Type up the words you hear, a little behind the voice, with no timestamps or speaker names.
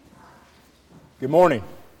Good morning.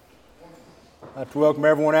 I'd like to welcome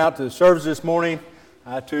everyone out to the service this morning.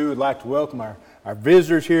 I, too, would like to welcome our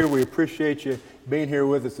visitors here. We appreciate you being here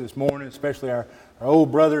with us this morning, especially our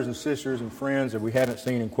old brothers and sisters and friends that we haven't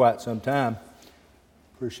seen in quite some time.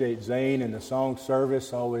 Appreciate Zane and the song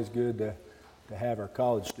service. Always good to have our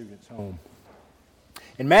college students home.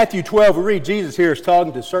 In Matthew 12, we read Jesus here is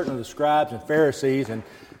talking to certain of the scribes and Pharisees, and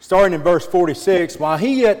starting in verse 46, while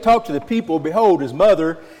he yet talked to the people, behold, his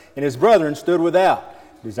mother and his brethren stood without,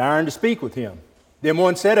 desiring to speak with him. Then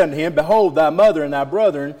one said unto him, Behold, thy mother and thy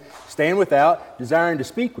brethren stand without, desiring to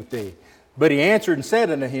speak with thee. But he answered and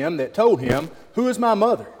said unto him that told him, Who is my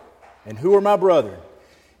mother, and who are my brethren?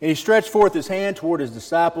 And he stretched forth his hand toward his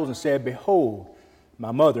disciples and said, Behold,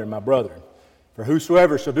 my mother and my brethren. For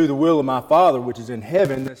whosoever shall do the will of my Father which is in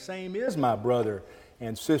heaven, the same is my brother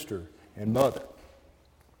and sister and mother.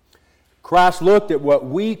 Christ looked at what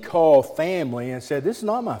we call family and said, This is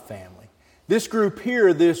not my family. This group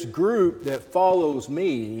here, this group that follows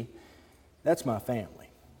me, that's my family.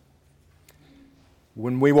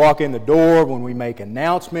 When we walk in the door, when we make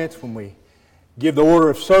announcements, when we give the order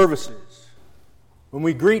of services, when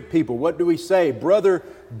we greet people, what do we say? Brother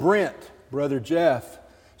Brent, Brother Jeff,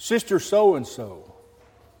 Sister so-and-so.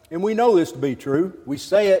 And we know this to be true. We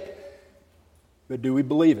say it, but do we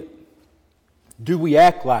believe it? Do we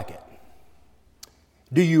act like it?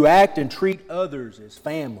 Do you act and treat others as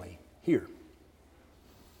family here?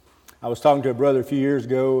 I was talking to a brother a few years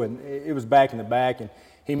ago, and it was back in the back, and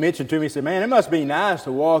he mentioned to me, he said, Man, it must be nice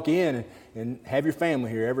to walk in and have your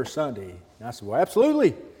family here every Sunday. And I said, Well, absolutely.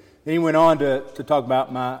 Then he went on to talk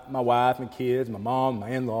about my wife and kids, my mom, my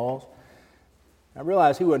in-laws. I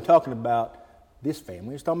realized he wasn't talking about this family.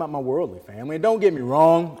 He was talking about my worldly family. And don't get me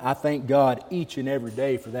wrong, I thank God each and every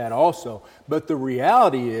day for that also. But the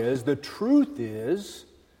reality is, the truth is,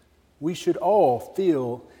 we should all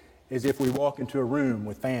feel as if we walk into a room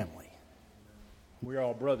with family. We're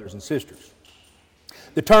all brothers and sisters.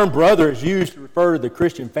 The term brother is used to refer to the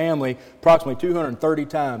Christian family approximately 230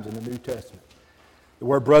 times in the New Testament. The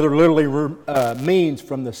word brother literally means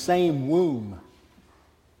from the same womb.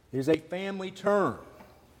 It is a family term.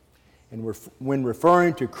 And when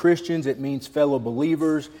referring to Christians, it means fellow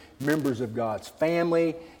believers, members of God's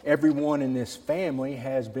family. Everyone in this family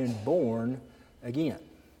has been born again.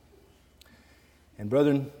 And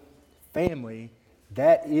brethren, family,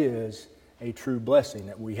 that is a true blessing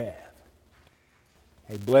that we have.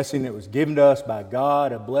 A blessing that was given to us by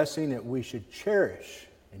God, a blessing that we should cherish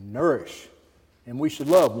and nourish, and we should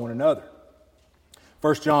love one another.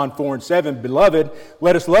 1 John 4:7, Beloved,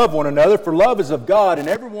 let us love one another, for love is of God, and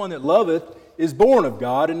everyone that loveth is born of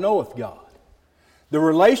God and knoweth God. The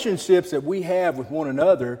relationships that we have with one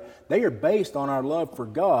another, they are based on our love for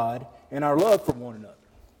God and our love for one another.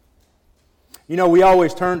 You know, we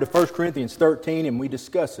always turn to 1 Corinthians 13 and we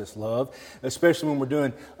discuss this love, especially when we're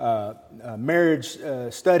doing marriage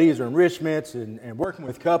studies or enrichments and working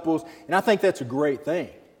with couples, and I think that's a great thing.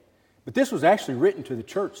 But this was actually written to the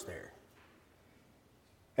church there.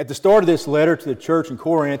 At the start of this letter to the church in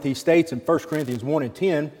Corinth, he states in 1 Corinthians 1 and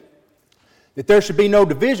 10 that there should be no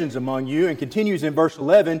divisions among you, and continues in verse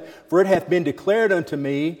 11, For it hath been declared unto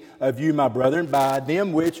me of you, my brethren, by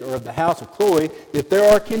them which are of the house of Chloe, that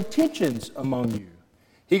there are contentions among you.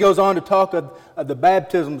 He goes on to talk of the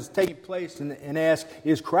baptisms taking place and ask,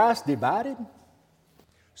 Is Christ divided?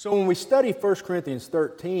 So when we study 1 Corinthians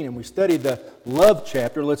 13 and we study the love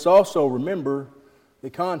chapter, let's also remember the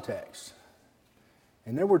context.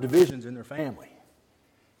 And there were divisions in their family.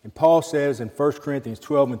 And Paul says in 1 Corinthians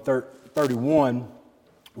 12 and 31,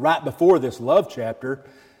 right before this love chapter,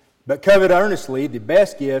 But covet earnestly the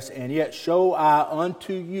best gifts, and yet show I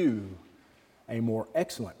unto you a more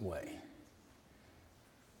excellent way.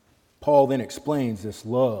 Paul then explains this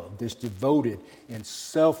love, this devoted and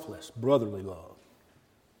selfless brotherly love.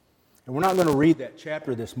 And we're not going to read that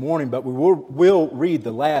chapter this morning, but we will read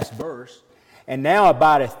the last verse. And now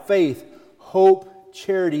abideth faith, hope,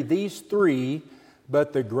 charity, these three,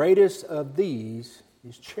 but the greatest of these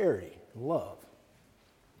is charity, love.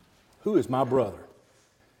 Who is my brother?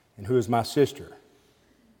 And who is my sister?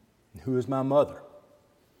 And who is my mother?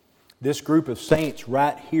 This group of saints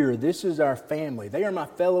right here, this is our family. They are my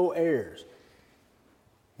fellow heirs.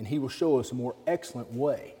 And he will show us a more excellent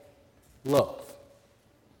way. Love.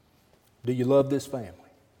 Do you love this family?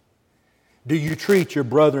 Do you treat your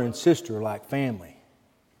brother and sister like family?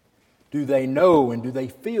 Do they know and do they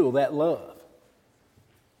feel that love?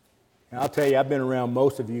 And I'll tell you, I've been around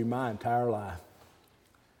most of you my entire life.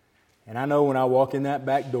 And I know when I walk in that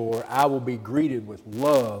back door, I will be greeted with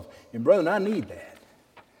love. And brethren, I need that.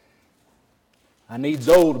 I need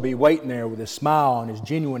Zoe to be waiting there with a smile and his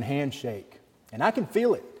genuine handshake. And I can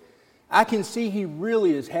feel it. I can see He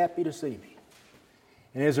really is happy to see me.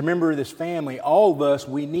 And as a member of this family, all of us,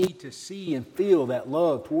 we need to see and feel that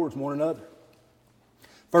love towards one another.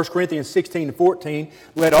 1 Corinthians 16-14,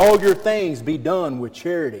 let all your things be done with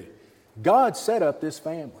charity. God set up this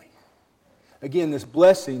family. Again, this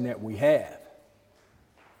blessing that we have.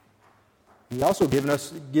 He also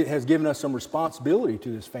has given us some responsibility to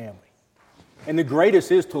this family. And the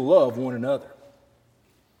greatest is to love one another.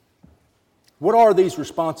 What are these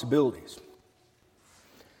responsibilities?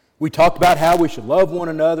 We talked about how we should love one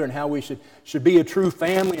another and how we should be a true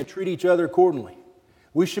family and treat each other accordingly.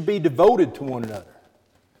 We should be devoted to one another.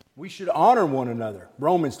 We should honor one another.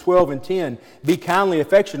 Romans 12:10, be kindly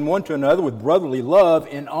affectioned one to another with brotherly love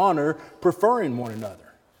and honor, preferring one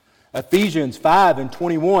another. Ephesians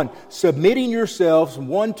 5:21, submitting yourselves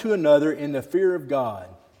one to another in the fear of God.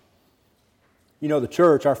 You know, the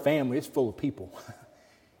church, our family, it's full of people.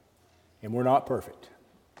 And we're not perfect.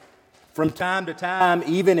 From time to time,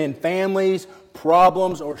 even in families,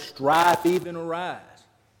 problems or strife even arise.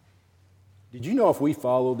 Did you know if we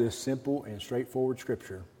follow this simple and straightforward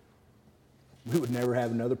Scripture, we would never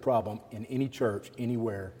have another problem in any church,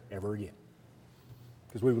 anywhere, ever again?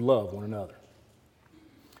 Because we would love one another.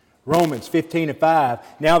 Romans 15:5,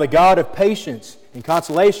 now the God of patience and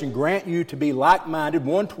consolation grant you to be like-minded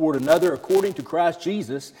one toward another according to Christ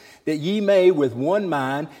Jesus, that ye may with one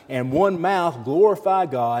mind and one mouth glorify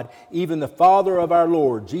God, even the Father of our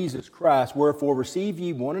Lord Jesus Christ. Wherefore receive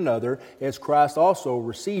ye one another, as Christ also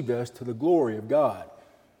received us to the glory of God.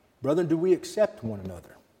 Brethren, do we accept one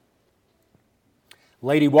another? A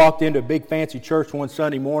lady walked into a big fancy church one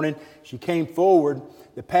Sunday morning. She came forward.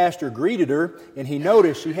 The pastor greeted her, and he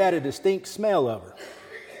noticed she had a distinct smell of her.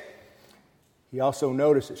 He also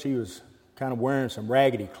noticed that she was kind of wearing some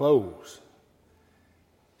raggedy clothes.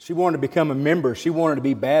 She wanted to become a member. She wanted to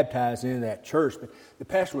be baptized into that church. But the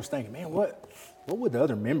pastor was thinking, man, what would the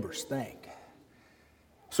other members think?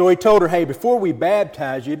 So he told her, hey, before we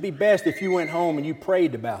baptize you, it'd be best if you went home and you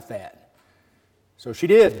prayed about that. So she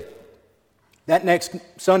did. That next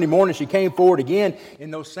Sunday morning, she came forward again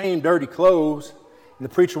in those same dirty clothes. And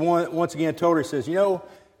the preacher once again told her, he says, you know,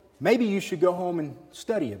 maybe you should go home and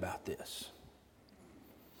study about this.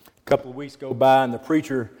 A couple of weeks go by and the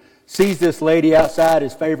preacher sees this lady outside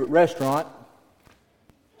his favorite restaurant.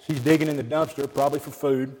 She's digging in the dumpster, probably for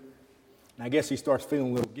food. And I guess he starts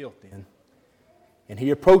feeling a little guilt then. And he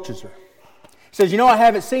approaches her. He says, you know, I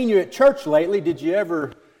haven't seen you at church lately. Did you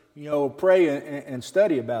ever, pray and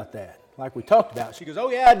study about that? Like we talked about. She goes, oh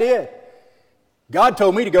yeah, I did. God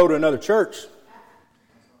told me to go to another church.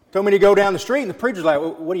 Told me to go down the street, and the preacher's like,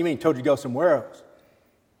 well, what do you mean, told you to go somewhere else?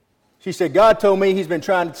 She said, God told me He's been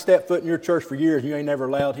trying to step foot in your church for years, and you ain't never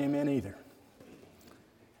allowed Him in either.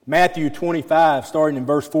 Matthew 25, starting in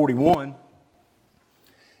verse 41.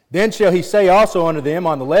 Then shall He say also unto them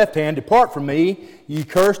on the left hand, depart from me, ye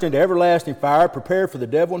cursed, into everlasting fire, prepared for the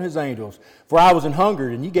devil and his angels. For I was an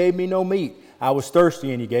hungered, and ye gave me no meat. I was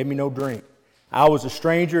thirsty, and ye gave me no drink. I was a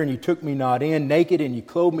stranger, and ye took me not in. Naked, and ye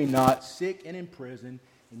clothed me not. Sick and in prison,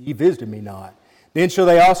 and ye visited me not. Then shall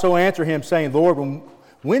they also answer him, saying, Lord,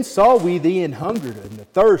 when saw we thee in hunger, and in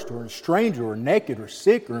thirst, or a stranger, or naked, or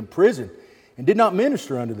sick, or in prison, and did not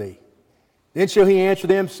minister unto thee? Then shall he answer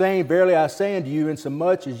them, saying, verily I say unto you,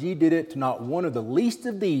 insomuch as ye did it to not one of the least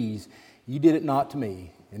of these, ye did it not to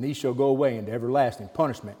me. And these shall go away into everlasting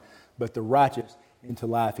punishment, but the righteous into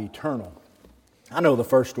life eternal. I know the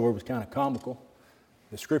first story was kind of comical.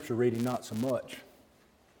 The scripture reading, not so much.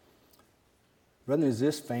 Brother, is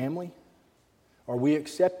this family? Are we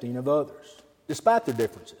accepting of others, despite their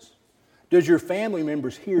differences? Does your family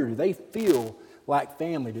members here, do they feel like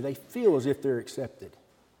family? Do they feel as if they're accepted?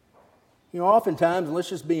 Oftentimes, and let's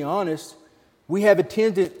just be honest, we have a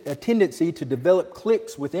tendency to develop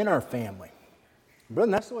cliques within our family.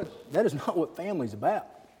 Brother, that is not what family's about.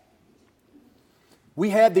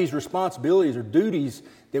 We have these responsibilities or duties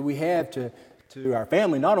that we have to our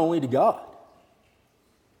family, not only to God,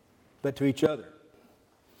 but to each other.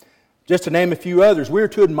 Just to name a few others, we are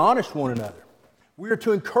to admonish one another. We are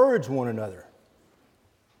to encourage one another.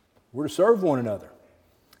 We're to serve one another.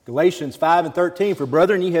 Galatians 5:13, for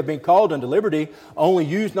brethren, ye have been called unto liberty, only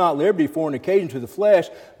use not liberty for an occasion to the flesh,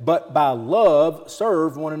 but by love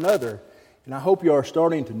serve one another. And I hope you are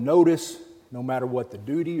starting to notice, no matter what the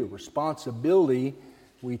duty or responsibility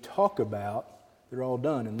we talk about, they're all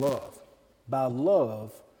done in love. By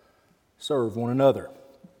love, serve one another.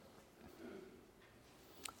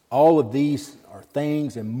 All of these are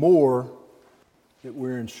things and more that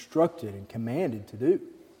we're instructed and commanded to do.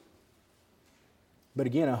 But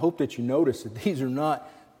again, I hope that you notice that these are not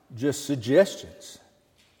just suggestions.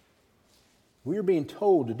 We are being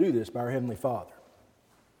told to do this by our Heavenly Father.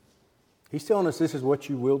 He's telling us this is what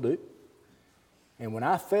you will do. And when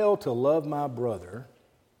I fail to love my brother,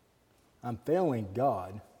 I'm failing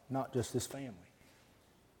God, not just this family.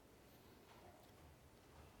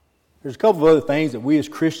 There's a couple of other things that we as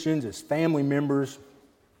Christians, as family members,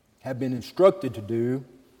 have been instructed to do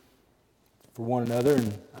for one another,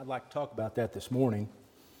 and I'd like to talk about that this morning.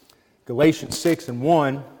 Galatians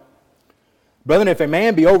 6:1, Brethren, if a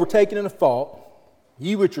man be overtaken in a fault,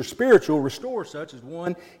 ye which are spiritual, restore such as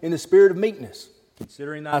one in the spirit of meekness,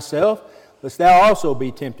 considering thyself, lest thou also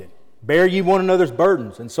be tempted. Bear ye one another's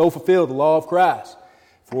burdens, and so fulfill the law of Christ.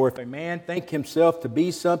 For if a man think himself to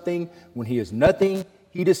be something when he is nothing,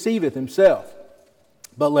 he deceiveth himself.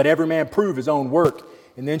 But let every man prove his own work,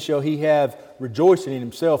 and then shall he have rejoicing in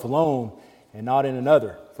himself alone, and not in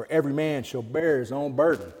another. For every man shall bear his own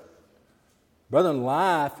burden. Brethren,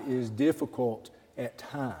 life is difficult at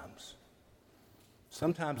times.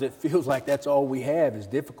 Sometimes it feels like that's all we have is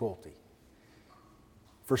difficulty.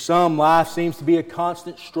 For some, life seems to be a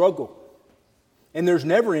constant struggle, and there's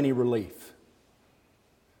never any relief.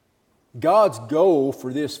 God's goal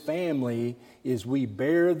for this family is we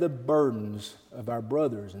bear the burdens of our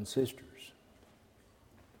brothers and sisters.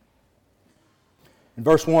 In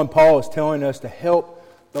verse 1, Paul is telling us to help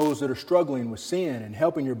those that are struggling with sin, and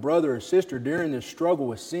helping your brother or sister during this struggle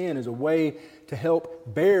with sin is a way to help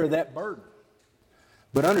bear that burden.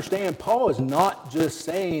 But understand, Paul is not just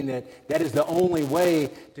saying that that is the only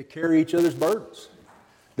way to carry each other's burdens.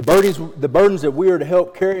 The burdens that we are to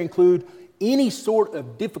help carry include any sort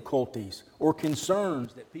of difficulties or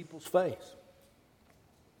concerns that people face.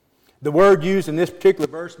 The word used in this particular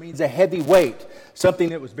verse means a heavy weight. Something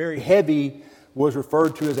that was very heavy was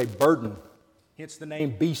referred to as a burden. Hence the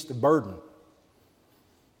name beast of burden.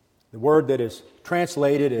 The word that is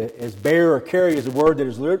translated as bear or carry is a word that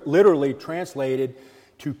is literally translated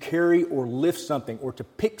to carry or lift something, or to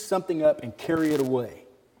pick something up and carry it away.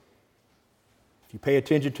 If you pay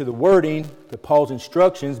attention to the wording, to Paul's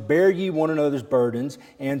instructions, bear ye one another's burdens,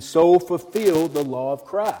 and so fulfill the law of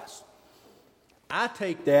Christ. I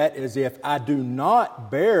take that as if I do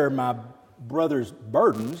not bear my brother's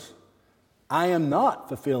burdens, I am not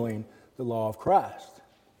fulfilling the law of Christ.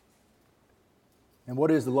 And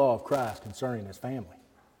what is the law of Christ concerning his family?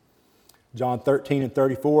 John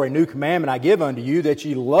 13:34, a new commandment I give unto you, that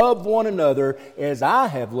ye love one another as I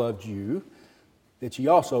have loved you, that ye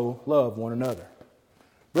also love one another.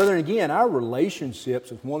 Brethren, again, our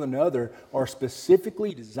relationships with one another are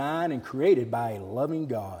specifically designed and created by a loving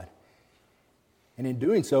God. And in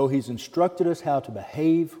doing so, He's instructed us how to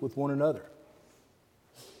behave with one another,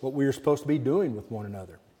 what we are supposed to be doing with one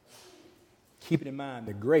another. Keeping in mind,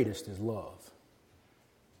 the greatest is love.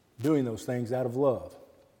 Doing those things out of love.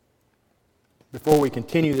 Before we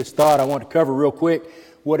continue this thought, I want to cover real quick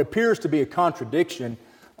what appears to be a contradiction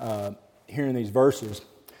here in these verses.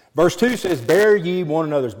 Verse 2 says, bear ye one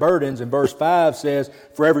another's burdens, and verse 5 says,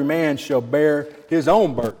 for every man shall bear his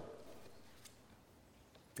own burden.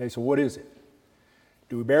 Okay, so what is it?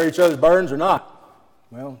 Do we bear each other's burdens or not?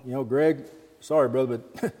 Well, Greg, sorry, brother,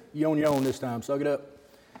 but you own your own this time. Suck it up.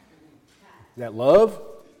 Is that love?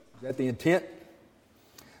 Is that the intent?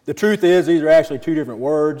 The truth is, these are actually two different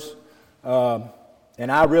words.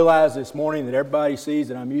 And I realize this morning that everybody sees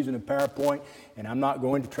that I'm using a PowerPoint, and I'm not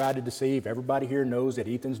going to try to deceive. Everybody here knows that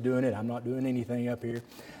Ethan's doing it. I'm not doing anything up here.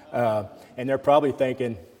 And they're probably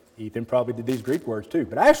thinking, Ethan probably did these Greek words too.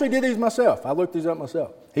 But I actually did these myself. I looked these up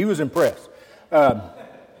myself. He was impressed. And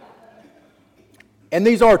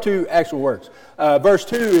these are two actual words. Verse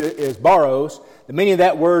 2 is baros. The meaning of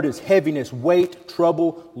that word is heaviness, weight,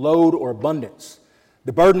 trouble, load, or abundance.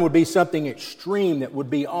 The burden would be something extreme that would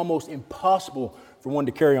be almost impossible for one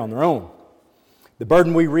to carry on their own. The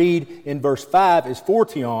burden we read in verse 5 is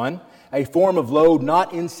phortion, a form of load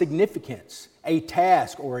not insignificance, a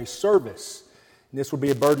task or a service. And this would be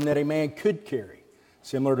a burden that a man could carry.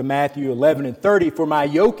 Similar to Matthew 11:30, for my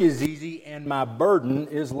yoke is easy and my burden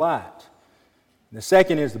is light. And the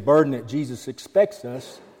second is the burden that Jesus expects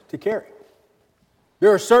us to carry.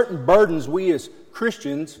 There are certain burdens we as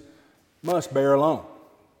Christians must bear alone.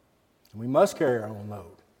 We must carry our own load.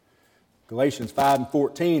 Galatians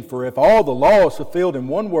 5:14, for if all the law is fulfilled in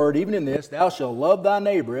one word, even in this, thou shalt love thy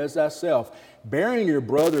neighbor as thyself. Bearing your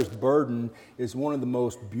brother's burden is one of the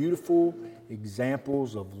most beautiful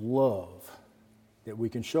examples of love that we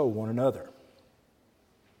can show one another.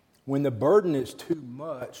 When the burden is too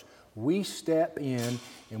much, we step in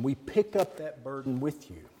and we pick up that burden with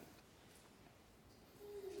you.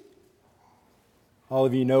 All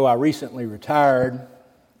of you know I recently retired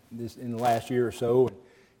in the last year or so.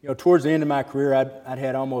 Towards the end of my career, I'd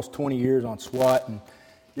had almost 20 years on SWAT, and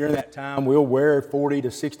during that time, we'll wear 40 to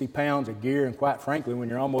 60 pounds of gear, and quite frankly, when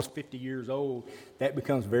you're almost 50 years old, that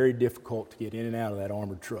becomes very difficult to get in and out of that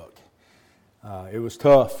armored truck. It was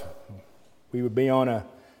tough. We would be on a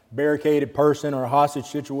barricaded person or a hostage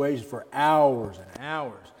situation for hours and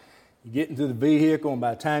hours. You get into the vehicle, and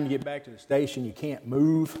by the time you get back to the station, you can't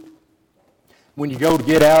move. When you go to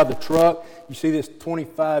get out of the truck, you see this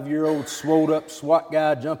 25-year-old swolled up SWAT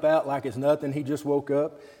guy jump out like it's nothing. He just woke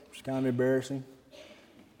up. It's kind of embarrassing.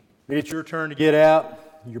 But it's your turn to get out.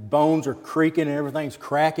 Your bones are creaking and everything's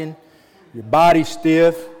cracking. Your body's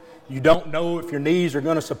stiff. You don't know if your knees are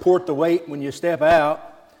going to support the weight when you step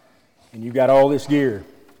out. And you've got all this gear.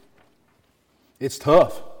 It's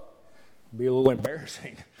tough. It can be a little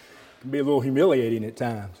embarrassing. It can be a little humiliating at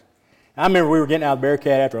times. I remember we were getting out of the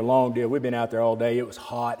barricade after a long day. We'd been out there all day. It was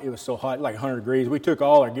hot. It was so hot, like 100 degrees. We took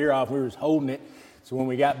all our gear off. We were just holding it. So when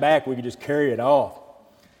we got back, we could just carry it off.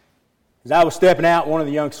 As I was stepping out, one of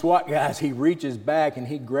the young SWAT guys, he reaches back and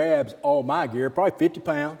he grabs all my gear, probably 50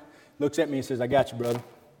 pounds, looks at me and says, "I got you, brother."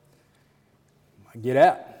 I get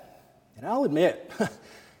out. And I'll admit, there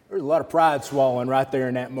was a lot of pride swallowing right there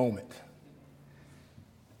in that moment.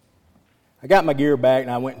 I got my gear back and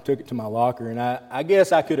I went and took it to my locker, and I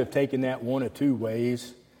guess I could have taken that one of two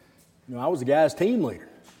ways. I was the guy's team leader.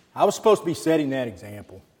 I was supposed to be setting that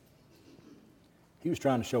example. He was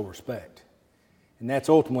trying to show respect. And that's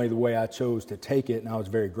ultimately the way I chose to take it, and I was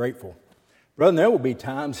very grateful. Brother, there will be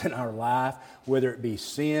times in our life, whether it be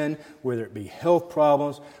sin, whether it be health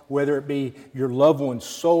problems, whether it be your loved one's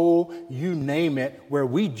soul, you name it, where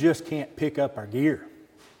we just can't pick up our gear.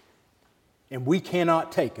 And we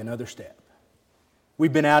cannot take another step.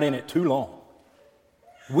 We've been out in it too long.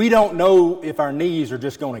 We don't know if our knees are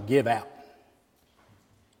just going to give out.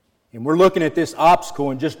 And we're looking at this obstacle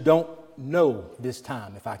and just don't know this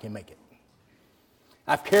time if I can make it.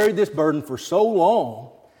 I've carried this burden for so long,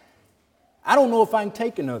 I don't know if I can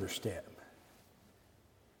take another step.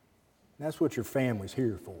 And that's what your family's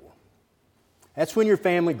here for. That's when your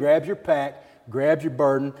family grabs your pack, grabs your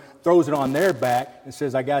burden, throws it on their back, and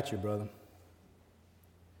says, "I got you, brother."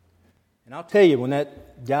 And I'll tell you, when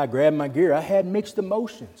that guy grabbed my gear, I had mixed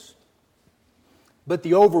emotions. But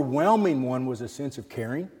the overwhelming one was a sense of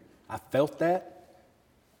caring. I felt that.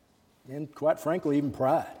 And quite frankly, even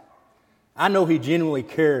pride. I know he genuinely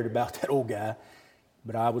cared about that old guy,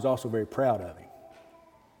 but I was also very proud of him.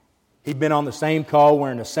 He'd been on the same call,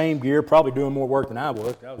 wearing the same gear, probably doing more work than I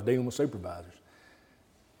was. I was dealing with supervisors.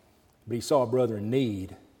 But he saw a brother in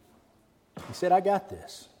need. He said, "I got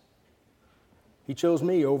this." He chose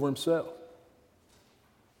me over himself.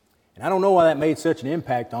 And I don't know why that made such an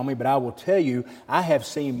impact on me, but I will tell you, I have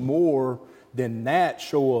seen more than that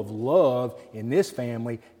show of love in this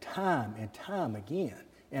family time and time again.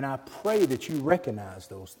 And I pray that you recognize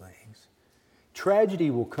those things. Tragedy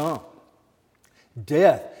will come.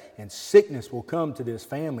 Death and sickness will come to this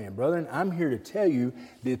family. And brethren, I'm here to tell you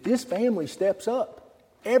that this family steps up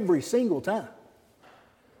every single time.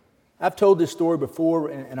 I've told this story before,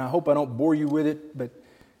 and I hope I don't bore you with it, but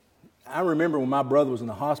I remember when my brother was in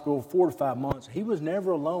the hospital 4 to 5 months, he was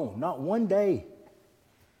never alone, not one day.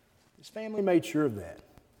 His family made sure of that.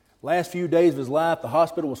 Last few days of his life, the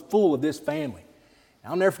hospital was full of this family.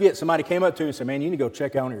 I'll never forget, somebody came up to me and said, "Man, you need to go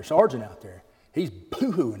check out on your sergeant out there. He's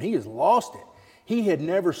boo-hooing. He has lost it." He had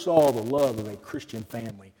never saw the love of a Christian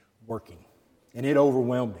family working, and it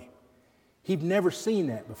overwhelmed him. He'd never seen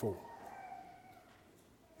that before.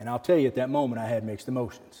 And I'll tell you, at that moment, I had mixed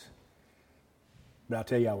emotions. But I'll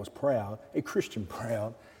tell you, I was proud, a Christian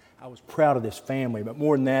proud. I was proud of this family, but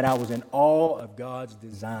more than that, I was in awe of God's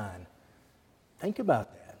design. Think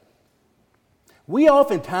about that. We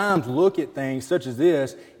oftentimes look at things such as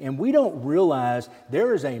this, and we don't realize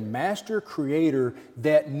there is a master creator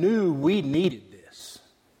that knew we needed this.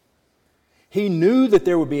 He knew that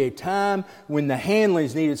there would be a time when the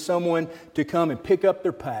Hanleys needed someone to come and pick up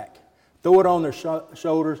their pack, throw it on their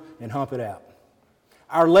shoulders, and hump it out.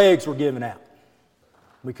 Our legs were giving out.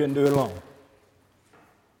 We couldn't do it alone.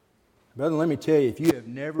 Brother, let me tell you, if you have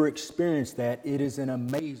never experienced that, it is an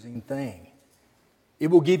amazing thing.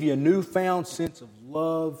 It will give you a newfound sense of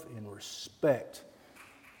love and respect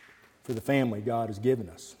for the family God has given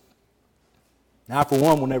us. Now, for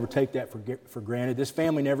one, we'll never take that for granted. This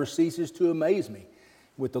family never ceases to amaze me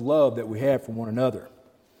with the love that we have for one another.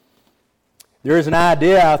 There is an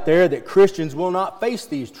idea out there that Christians will not face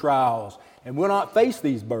these trials and will not face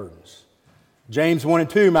these burdens. James 1 and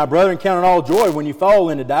 2, "My brethren, count it all joy when you fall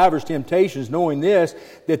into divers temptations, knowing this,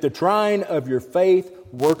 that the trying of your faith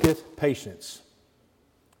worketh patience."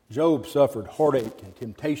 Job suffered heartache and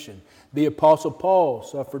temptation The Apostle Paul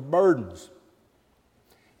suffered burdens.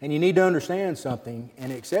 And you need to understand something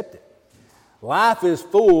and accept it. Life is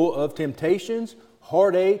full of temptations,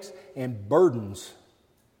 heartaches, and burdens,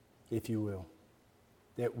 if you will,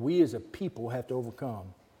 that we as a people have to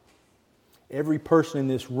overcome. Every person in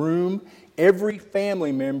this room, every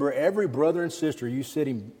family member, every brother and sister you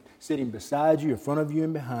sitting beside you, in front of you,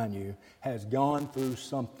 and behind you has gone through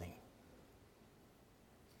something.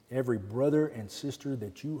 Every brother and sister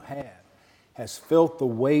that you have has felt the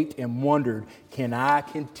weight and wondered, can I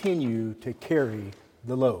continue to carry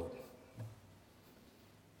the load?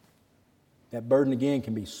 That burden again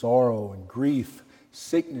can be sorrow and grief,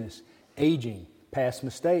 sickness, aging, past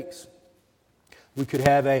mistakes. We could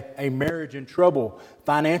have a marriage in trouble,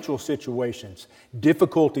 financial situations,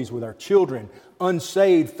 difficulties with our children,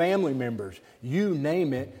 unsaved family members. You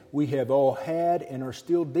name it, we have all had and are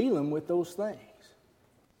still dealing with those things.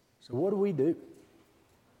 So what do?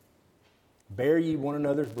 Bear ye one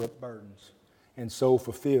another's burdens, and so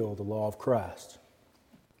fulfill the law of Christ.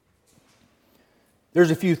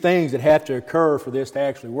 There's a few things that have to occur for this to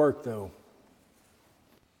actually work, though.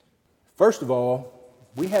 First of all,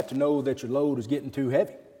 we have to know that your load is getting too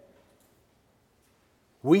heavy.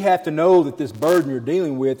 We have to know that this burden you're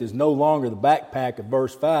dealing with is no longer the backpack of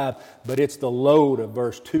verse 5, but it's the load of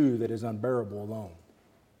verse 2 that is unbearable alone.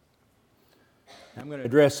 I'm going to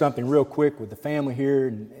address something real quick with the family here.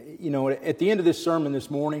 And, at the end of this sermon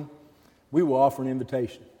this morning, we will offer an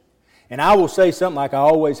invitation. And I will say something like I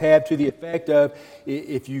always have, to the effect of,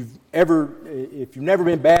 if you've never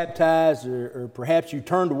been baptized, or perhaps you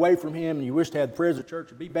turned away from Him and you wish to have the prayers of the church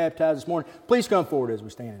to be baptized this morning, please come forward as we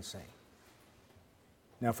stand and sing.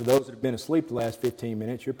 Now, for those that have been asleep the last 15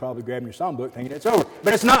 minutes, you're probably grabbing your psalm book thinking it's over.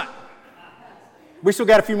 But it's not. We still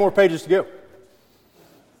got a few more pages to go.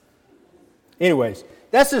 Anyways,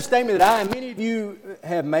 that's the statement that I and many of you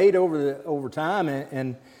have made over time,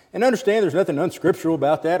 and understand there's nothing unscriptural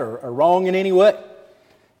about that or wrong in any way.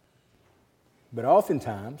 But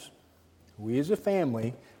oftentimes, we as a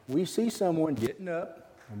family, we see someone getting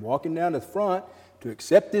up and walking down to the front to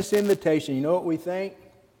accept this invitation. You know what we think?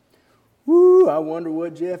 Woo, I wonder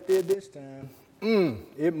what Jeff did this time.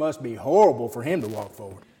 It must be horrible for him to walk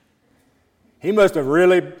forward. He must have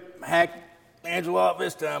really hacked Angela off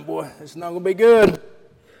this time, boy. It's not going to be good.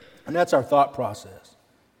 And that's our thought process.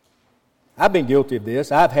 I've been guilty of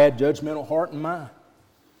this. I've had judgmental heart and mind.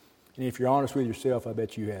 And if you're honest with yourself, I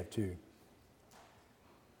bet you have too.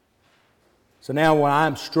 So now when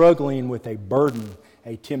I'm struggling with a burden,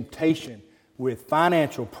 a temptation, with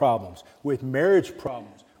financial problems, with marriage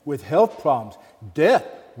problems, with health problems, death,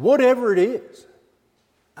 whatever it is,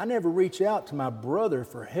 I never reach out to my brother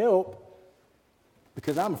for help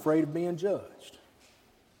because I'm afraid of being judged.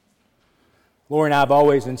 Lori and I have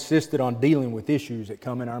always insisted on dealing with issues that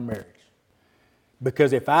come in our marriage.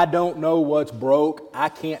 Because if I don't know what's broke, I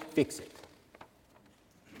can't fix it.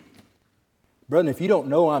 Brother, if you don't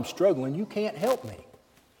know I'm struggling, you can't help me.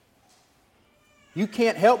 You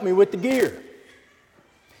can't help me with the gear.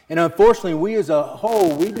 And unfortunately, we as a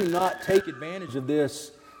whole, we do not take advantage of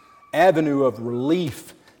this avenue of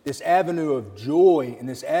relief, this avenue of joy, and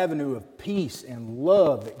this avenue of peace and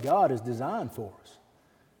love that God has designed for us.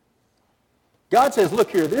 God says,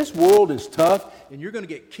 look here, this world is tough, and you're going to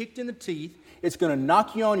get kicked in the teeth. It's going to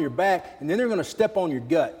knock you on your back, and then they're going to step on your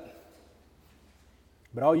gut.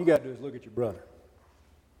 But all you got to do is look at your brother.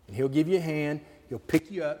 And he'll give you a hand, he'll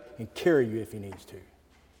pick you up, and carry you if he needs to.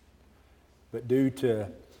 But due to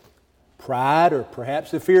pride or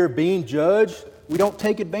perhaps the fear of being judged, we don't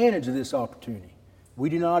take advantage of this opportunity. We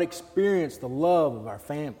do not experience the love of our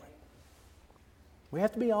family. We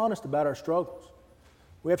have to be honest about our struggles.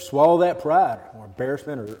 We have to swallow that pride or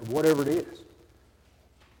embarrassment or whatever it is.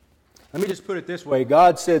 Let me just put it this way.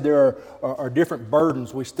 God said there are different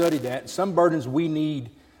burdens. We studied that. Some burdens we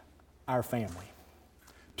need our family.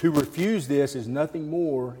 To refuse this is nothing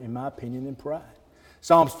more, in my opinion, than pride.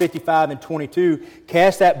 Psalms 55:22,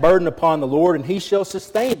 cast that burden upon the Lord, and He shall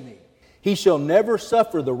sustain me. He shall never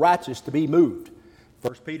suffer the righteous to be moved.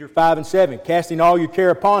 1 Peter 5:7, casting all your care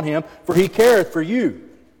upon Him, for He careth for you.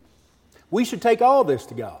 We should take all this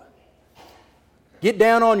to God. Get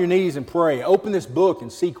down on your knees and pray. Open this book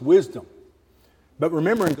and seek wisdom. But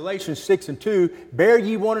remember in Galatians 6:2, bear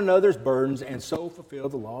ye one another's burdens and so fulfill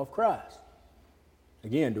the law of Christ.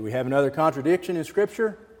 Again, do we have another contradiction in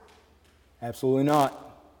Scripture? Absolutely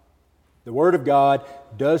not. The Word of God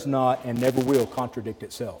does not and never will contradict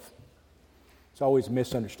itself. It's always a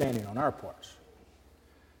misunderstanding on our parts.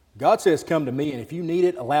 God says, come to me, and if you need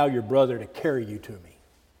it, allow your brother to carry you to me.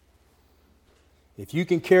 If you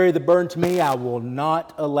can carry the burden to me, I will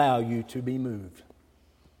not allow you to be moved.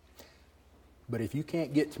 But if you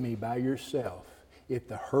can't get to me by yourself, if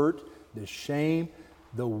the hurt, the shame,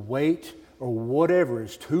 the weight, or whatever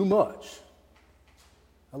is too much,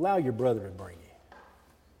 allow your brother to bring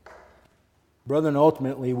you. Brethren,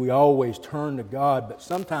 ultimately, we always turn to God, but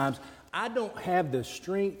sometimes I don't have the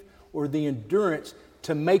strength or the endurance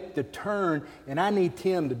to make the turn, and I need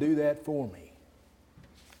Tim to do that for me.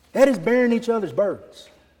 That is bearing each other's burdens.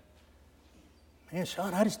 Man,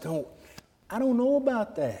 Sean, I don't know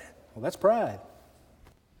about that. Well, that's pride.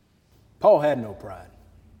 Paul had no pride.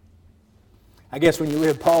 I guess when you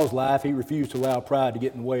live Paul's life, he refused to allow pride to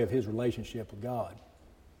get in the way of his relationship with God.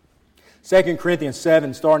 2 Corinthians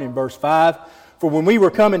 7, starting in verse 5, "For when we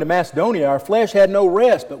were coming to Macedonia, our flesh had no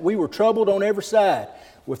rest, but we were troubled on every side.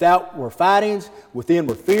 Without were fightings, within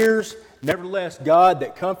were fears. Nevertheless, God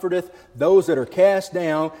that comforteth those that are cast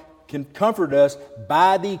down can comfort us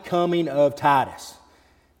by the coming of Titus.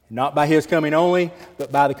 Not by his coming only,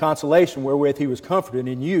 but by the consolation wherewith he was comforted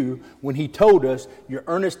in you when he told us your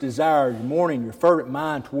earnest desire, your mourning, your fervent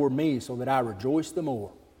mind toward me, so that I rejoice the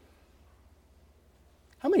more."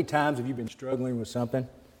 How many times have you been struggling with something?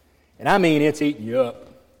 And I mean, it's eating you up.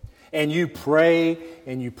 And you pray,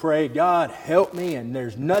 God, help me, and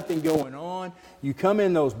there's nothing going on. You come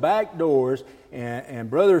in those back doors, and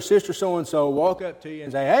brother or sister so-and-so walk up to you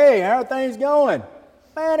and say, "Hey, how are things going?"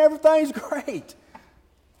 "Man, everything's great."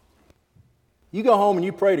 You go home and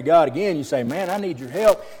you pray to God again. You say, "Man, I need your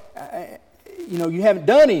help. You haven't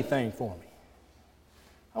done anything for me."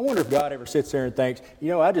 I wonder if God ever sits there and thinks,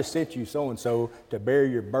 "I just sent you so-and-so to bear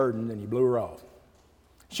your burden," and you blew her off.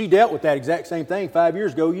 She dealt with that exact same thing 5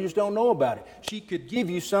 years ago. You just don't know about it. She could give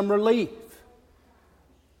you some relief.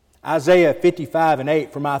 Isaiah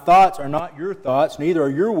 55:8, "For my thoughts are not your thoughts, neither are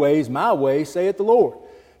your ways my ways, saith the Lord.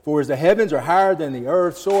 For as the heavens are higher than the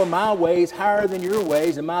earth, so are my ways higher than your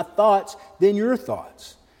ways, and my thoughts than your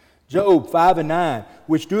thoughts." Job 5:9,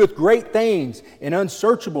 "Which doeth great things, and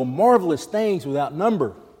unsearchable, marvelous things without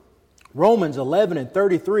number." Romans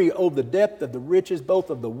 11:33, "Oh, the depth of the riches, both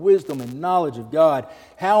of the wisdom and knowledge of God.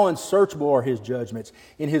 How unsearchable are his judgments,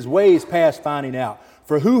 and his ways past finding out.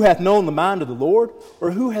 For who hath known the mind of the Lord,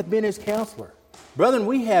 or who hath been his counselor?" Brethren,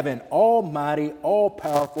 we have an almighty,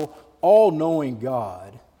 all-powerful, all-knowing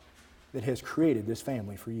God that has created this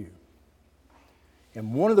family for you.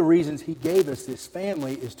 And one of the reasons he gave us this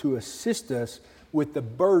family is to assist us with the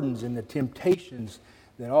burdens and the temptations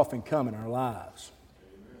that often come in our lives.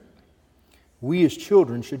 We as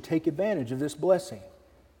children should take advantage of this blessing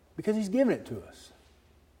because he's given it to us.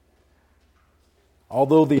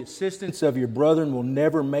 Although the assistance of your brethren will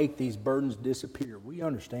never make these burdens disappear, we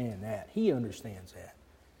understand that. He understands that.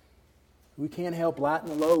 We can't help lighten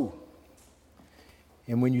the load.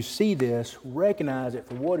 And when you see this, recognize it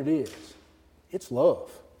for what it is. It's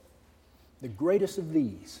love. The greatest of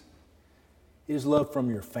these is love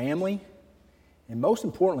from your family. And most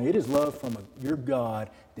importantly, it is love from your God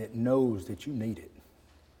that knows that you need it.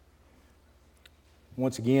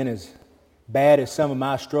 Once again, as bad as some of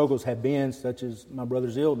my struggles have been, such as my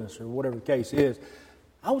brother's illness or whatever the case is,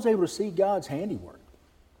 I was able to see God's handiwork.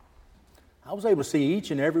 I was able to see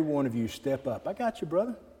each and every one of you step up. "I got you,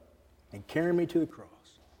 brother," and carry me to the cross.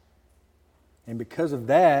 And because of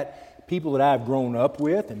that, people that I've grown up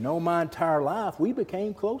with and known my entire life, we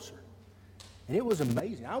became closer. And it was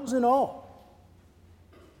amazing. I was in awe.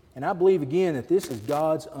 And I believe again that this is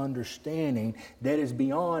God's understanding that is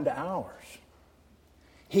beyond ours.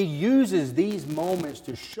 He uses these moments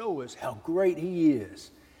to show us how great He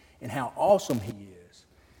is and how awesome He is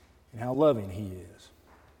and how loving He is.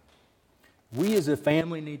 We as a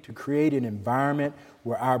family need to create an environment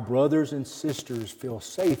where our brothers and sisters feel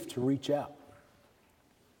safe to reach out.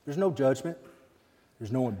 There's no judgment.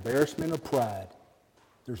 There's no embarrassment or pride.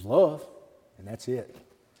 There's love, and that's it.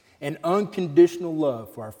 An unconditional love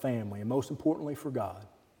for our family, and most importantly for God.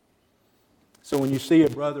 So when you see a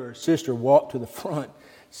brother or sister walk to the front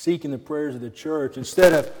seeking the prayers of the church,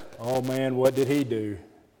 instead of, "Oh man, what did he do?"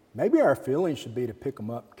 maybe our feelings should be to pick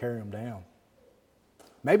them up and carry them down.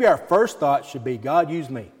 Maybe our first thought should be, "God, use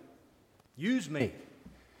me. Use me.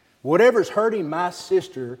 Whatever's hurting my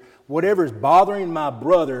sister, whatever's bothering my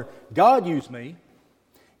brother, God, use me.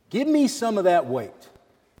 Give me some of that weight.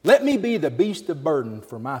 Let me be the beast of burden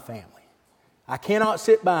for my family. I cannot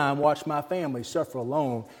sit by and watch my family suffer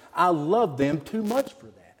alone. I love them too much for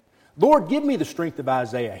that. Lord, give me the strength of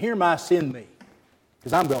Isaiah. Here am I, send me,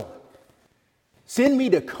 because I'm going. Send me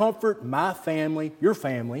to comfort my family, your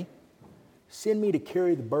family. Send me to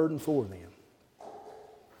carry the burden for them.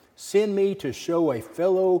 Send me to show a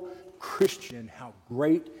fellow Christian how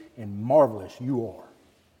great and marvelous you are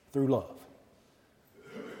through love."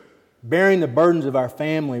 Bearing the burdens of our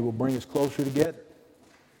family will bring us closer together.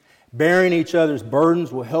 Bearing each other's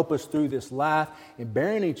burdens will help us through this life, and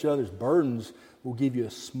bearing each other's burdens will give you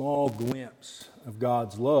a small glimpse of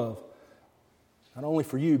God's love, not only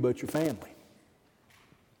for you, but your family.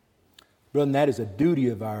 Brother, that is a duty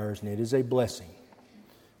of ours, and it is a blessing.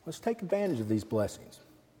 Let's take advantage of these blessings.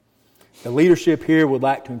 The leadership here would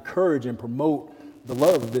like to encourage and promote the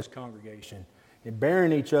love of this congregation. And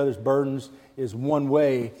bearing each other's burdens is one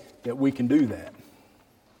way that we can do that.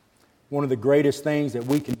 One of the greatest things that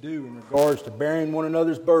we can do in regards to bearing one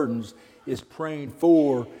another's burdens is praying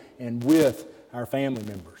for and with our family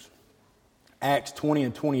members. Acts 20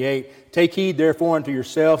 and 28, "Take heed therefore unto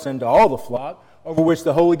yourselves and to all the flock, over which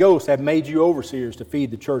the Holy Ghost hath made you overseers to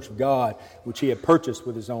feed the church of God, which he hath purchased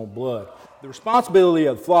with his own blood." The responsibility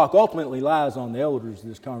of the flock ultimately lies on the elders of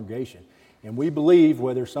this congregation. And we believe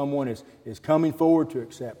whether someone is coming forward to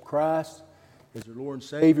accept Christ as their Lord and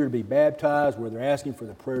Savior, to be baptized, whether they're asking for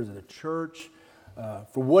the prayers of the church,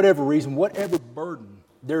 for whatever reason, whatever burden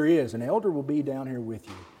there is, an elder will be down here with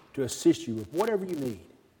you to assist you with whatever you need.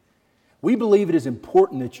 We believe it is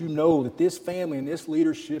important that you know that this family and this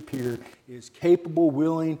leadership here is capable,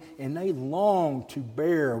 willing, and they long to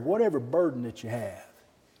bear whatever burden that you have.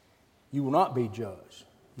 You will not be judged.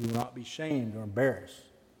 You will not be shamed or embarrassed.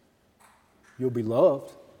 You'll be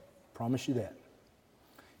loved. I promise you that.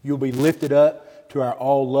 You'll be lifted up to our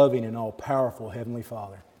all-loving and all-powerful Heavenly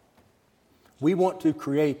Father. We want to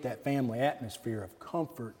create that family atmosphere of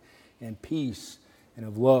comfort and peace and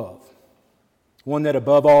of love. One that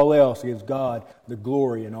above all else gives God the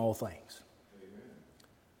glory in all things. Amen.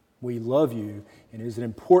 We love you, and it is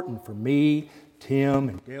important for me, Tim,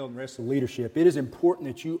 and Dale, and the rest of the leadership. It is important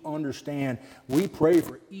that you understand we pray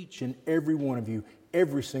for each and every one of you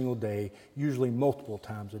every single day, usually multiple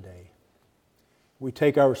times a day. We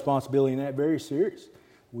take our responsibility in that very serious.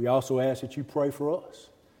 We also ask that you pray for us,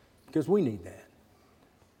 because we need that.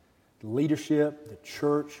 The leadership, the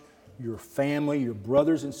church, your family, your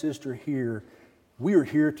brothers and sisters here, we are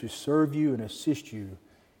here to serve you and assist you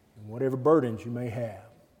in whatever burdens you may have.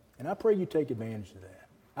 And I pray you take advantage of that.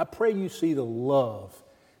 I pray you see the love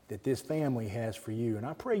that this family has for you. And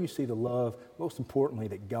I pray you see the love, most importantly,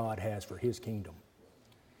 that God has for His kingdom.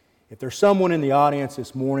 If there's someone in the audience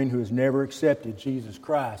this morning who has never accepted Jesus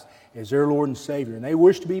Christ as their Lord and Savior, and they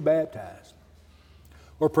wish to be baptized,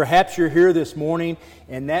 or perhaps you're here this morning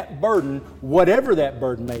and that burden, whatever that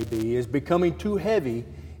burden may be, is becoming too heavy,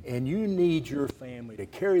 and you need your family to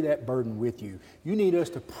carry that burden with you. You need us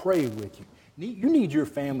to pray with you. You need your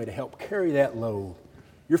family to help carry that load.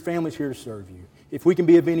 Your family's here to serve you. If we can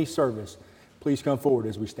be of any service, please come forward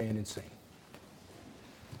as we stand and sing.